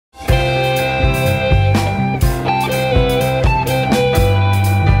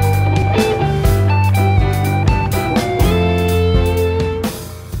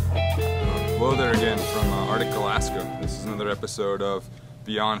of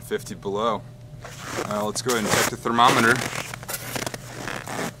beyond 50 below. Let's go ahead and check the thermometer.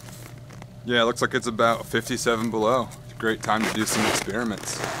 Yeah, it looks like it's about 57 below. It's a great time to do some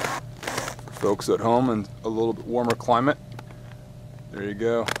experiments. For folks at home in a little bit warmer climate, there you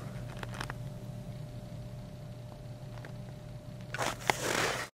go.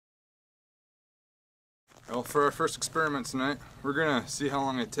 Well, for our first experiment tonight, we're gonna see how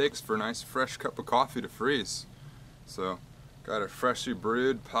long it takes for a nice fresh cup of coffee to freeze. So, got a freshly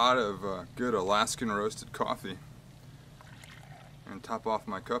brewed pot of good Alaskan roasted coffee. And top off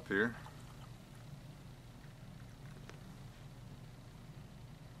my cup here.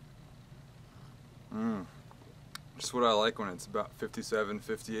 Just what I like when it's about 57,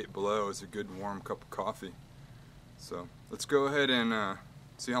 58 below is a good warm cup of coffee. So, let's go ahead and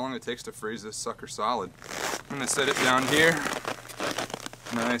see how long it takes to freeze this sucker solid. I'm going to set it down here.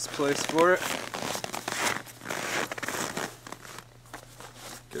 Nice place for it.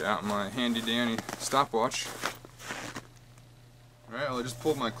 Get out my handy dandy stopwatch. Alright, well, I just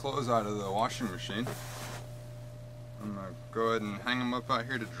pulled my clothes out of the washing machine. I'm going to go ahead and hang them up out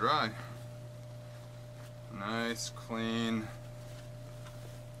here to dry. Nice, clean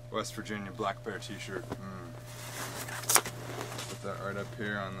West Virginia Black Bear t-shirt. Put that right up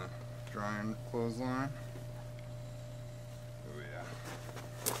here on the drying clothesline. Oh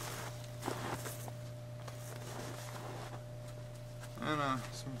yeah. And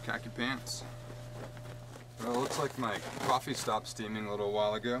some khaki pants. Well, it looks like my coffee stopped steaming a little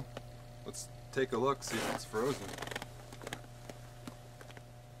while ago. Let's take a look, see if it's frozen.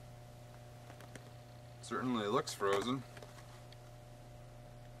 Certainly looks frozen.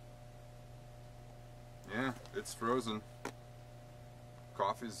 Yeah, it's frozen.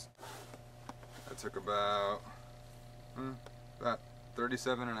 Coffee's, that took about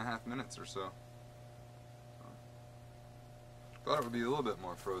 37.5 minutes or so. Thought it would be a little bit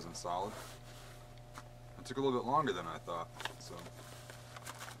more frozen solid. It took a little bit longer than I thought. So.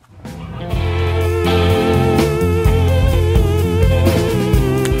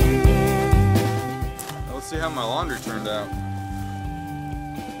 Now let's see how my laundry turned out.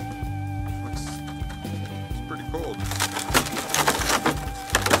 It's pretty cold.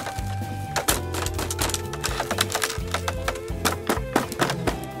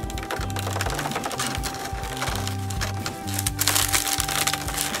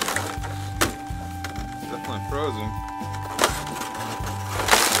 Definitely frozen.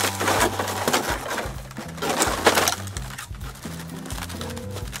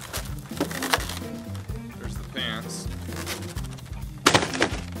 There's the pants.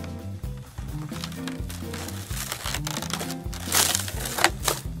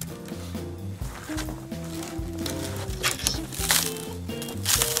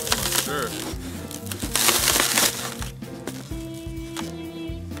 Sure.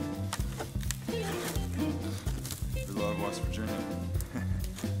 West Virginia.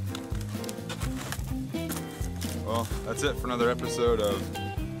 Well, that's it for another episode of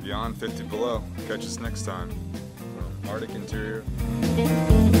Beyond 50 Below. Catch us next time. Arctic Interior.